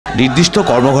নির্দিষ্ট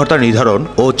কর্মকর্তা নির্ধারণ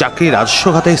ও চাকরি রাজস্ব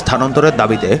খাতে স্থানান্তরের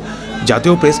দাবিতে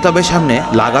জাতীয় প্রেস ক্লাবের সামনে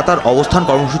লাগাতার অবস্থান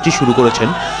কর্মসূচি শুরু করেছেন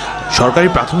সরকারি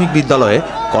প্রাথমিক বিদ্যালয়ে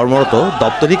কর্মরত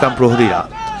দপ্তরি কাম প্রহরীরা।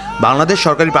 বাংলাদেশ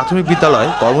সরকারি প্রাথমিক বিদ্যালয়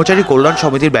কর্মচারী কল্যাণ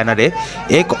সমিতির ব্যানারে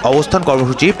এক অবস্থান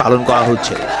কর্মসূচি পালন করা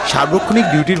হচ্ছে। সার্বক্ষণিক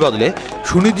ডিউটির বদলে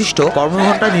সুনির্দিষ্ট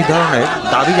কর্মঘণ্টা নির্ধারণের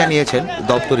দাবি জানিয়েছেন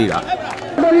দপ্তরিরা।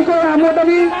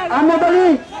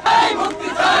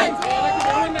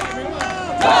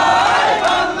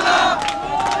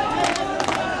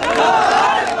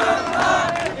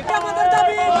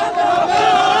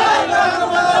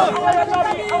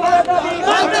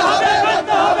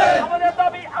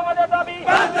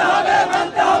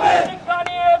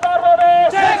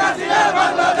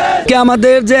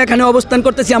 আমাদের যে এখানে অবস্থান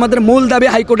করতেছি, আমাদের মূল দাবি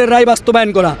হাইকোর্টের রায়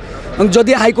বাস্তবায়ন করা।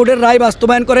 যদি হাইকোর্টের রায়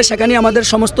বাস্তবায়ন করে সেখানে আমাদের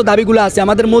সমস্ত দাবিগুলো আছে।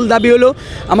 আমাদের মূল দাবি হলো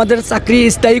আমাদের চাকরি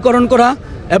স্থায়ীকরণ করা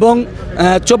এবং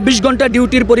 24 ঘন্টা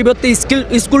ডিউটির পরিবর্তে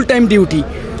স্কুল টাইম ডিউটি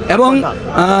এবং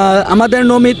আমাদের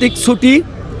নৈমিত্তিক ছুটি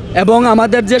এবং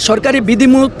আমাদের যে সরকারি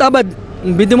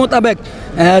বিধি মোতাবেক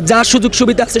যা সুযোগ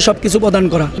সুবিধা আছে সব কিছু প্রদান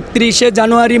করা। 30শে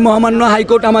জানুয়ারি মহামান্য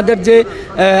হাইকোর্ট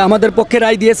আমাদের পক্ষে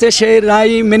রায় দিয়েছে। সেই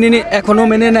রায় এখনও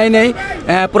মেনে নেয়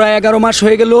প্রায় 11 মাস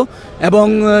হয়ে গেল এবং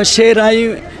সে রায়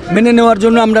মেনে নেওয়ার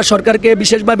জন্য আমরা সরকারকে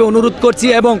বিশেষভাবে অনুরোধ করছি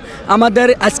এবং আমাদের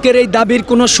আজকের এই দাবির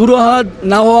কোনো শুরু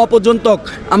না হওয়া পর্যন্ত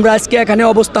আমরা আজকে এখানে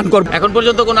অবস্থান করব। এখন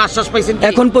পর্যন্ত কোনো আশ্বাস পাইছেন?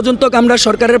 এখন পর্যন্ত আমরা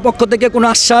সরকারের পক্ষ থেকে কোনো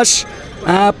আশ্বাস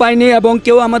পাইনি এবং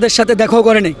কেউ আমাদের সাথে দেখাও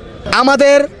করেনি।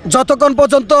 আমাদের যতক্ষণ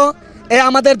পর্যন্ত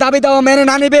আমাদের দাবি দেওয়া মেনে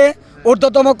না নেবে,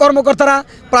 ঊর্ধ্বতম কর্মকর্তারা,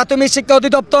 প্রাথমিক শিক্ষা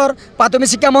অধিদপ্তর, প্রাথমিক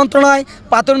শিক্ষা মন্ত্রণালয়,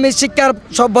 প্রাথমিক শিক্ষার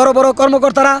সব বড় বড়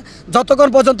কর্মকর্তারা যতক্ষণ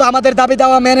পর্যন্ত আমাদের দাবি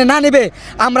দেওয়া মেনে না নেবে,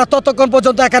 আমরা ততক্ষণ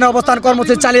পর্যন্ত এখানে অবস্থান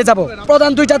কর্মসূচি চালিয়ে যাব।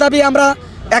 প্রধান দুইটা দাবি আমরা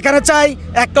এখানে চাই।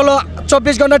 একটা হলো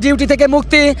 24 ঘন্টা ডিউটি থেকে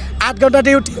মুক্তি, 8 ঘন্টা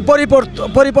ডিউটি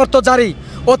পরিবর্তন জারি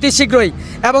অতি শীঘ্রই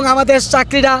এবং আমাদের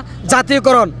চাকরিরা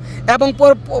জাতীয়করণ এবং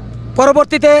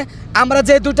পরবর্তীতে আমরা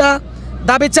যে দুটা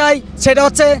দাবি চাই সেটা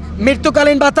হচ্ছে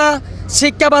মৃত্যুকালীন ভাতা,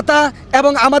 শিক্ষা ভাতা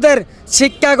এবং আমাদের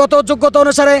শিক্ষাগত যোগ্যতা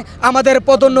অনুসারে আমাদের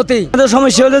পদোন্নতি। আমাদের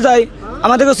সমস্যা হলে যাই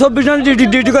আমাদেরকে 24 ঘন্টা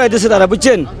ডিউটি করাইতেছে তারা,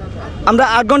 বুঝছেন। আমরা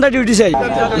 8 ঘন্টা ডিউটি চাই,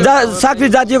 চাকরি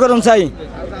জাতীয়করণ চাই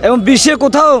এবং বিশ্বে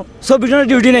কোথাও 24 ঘন্টা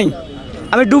ডিউটি নেই।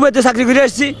 আমি দুবাইতে চাকরি করে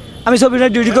আসছি, আমি 24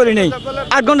 ঘন্টা ডিউটি করি নেই,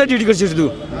 8 ঘন্টা ডিউটি করছি শুধু।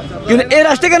 কিন্তু এই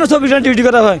রাষ্ট্রে কেন 24 ঘন্টা ডিউটি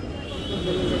করা হয়?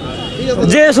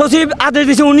 যে সচিব আদেশ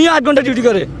দিচ্ছে উনিও 8 ঘন্টা ডিউটি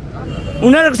করে।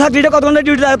 উনার চাকরিটা কত ঘন্টা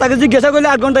ডিউটি লাগে তাকে জিজ্ঞাসা করলে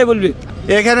 8 ঘন্টায় বলবে।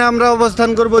 এখানে আমরা অবস্থান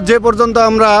করব যে পর্যন্ত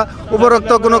আমরা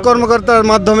উপরোক্ত কোনো কর্মকর্তার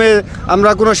মাধ্যমে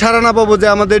আমরা কোনো সাড়া না পাবো যে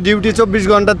আমাদের ডিউটি 24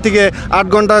 ঘন্টার থেকে 8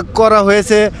 ঘন্টা করা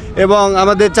হয়েছে এবং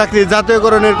আমাদের চাকরি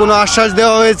জাতীয়করণের কোনো আশ্বাস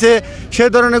দেওয়া হয়েছে। সেই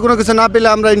ধরনের কোনো কিছু না পেলে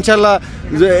আমরা ইনশাল্লাহ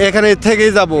এখানে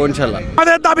থেকেই যাব ইনশাল্লাহ।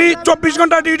 আমাদের দাবি 24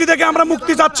 ঘন্টা ডিউটি থেকে আমরা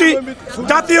মুক্তি চাচ্ছি,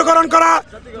 জাতীয়করণ করা,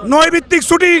 নৈমিত্তিক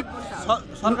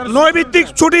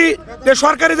ছুটি, যে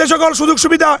সরকারি যে সকল সুযোগ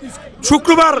সুবিধা,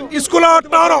 শুক্রবার স্কুল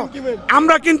টাওয়ারও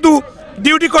আমরা কিন্তু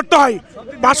ডিউটি করতে হয়।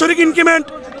 বাৎসরিক ইনক্রিমেন্ট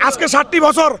আজকে 60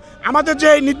 বছর আমাদের যে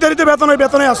নির্ধারিত বেতন, ওই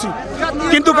বেতনে আসি,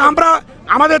 কিন্তু আমরা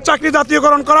আমাদের চাকরি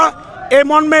জাতীয়করণ করা এই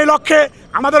মর্মে লক্ষ্যে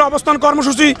আমাদের অবস্থান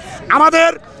কর্মসূচি। আমাদের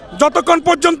যতক্ষণ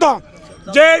পর্যন্ত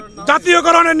যে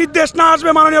জাতীয়করণের নির্দেশ না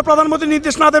আসবে, মাননীয় প্রধানমন্ত্রী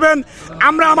নির্দেশ না দেবেন,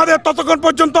 আমাদের ততক্ষণ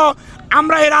পর্যন্ত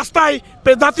আমরা এই রাস্তায়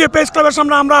জাতীয় প্রেস ক্লাবের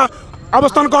সামনে আমরা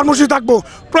অবস্থান কর্মসূচি থাকবো।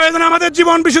 প্রয়োজনে আমাদের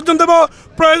জীবন বিসর্জন দেবো,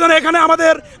 প্রয়োজনে এখানে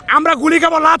আমরা গুলি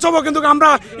খাবো, লাচ হবো, কিন্তু আমরা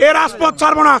এই রাজপথ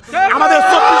ছাড়বো না। আমাদের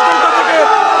 24 ঘন্টা থেকে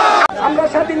আমরা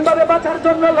স্বাধীনভাবে বাঁচার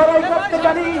জন্য লড়াই করতে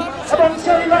জানি এবং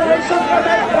সেই লড়াই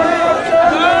সংগ্রামে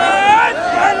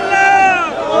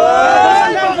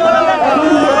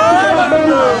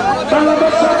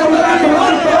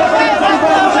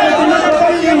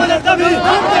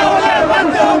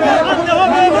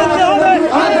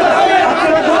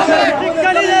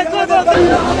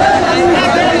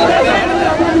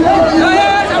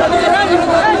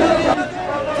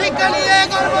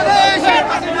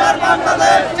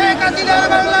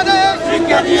বাংলাদেশ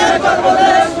শিক্ষা দিয়ে গর্ব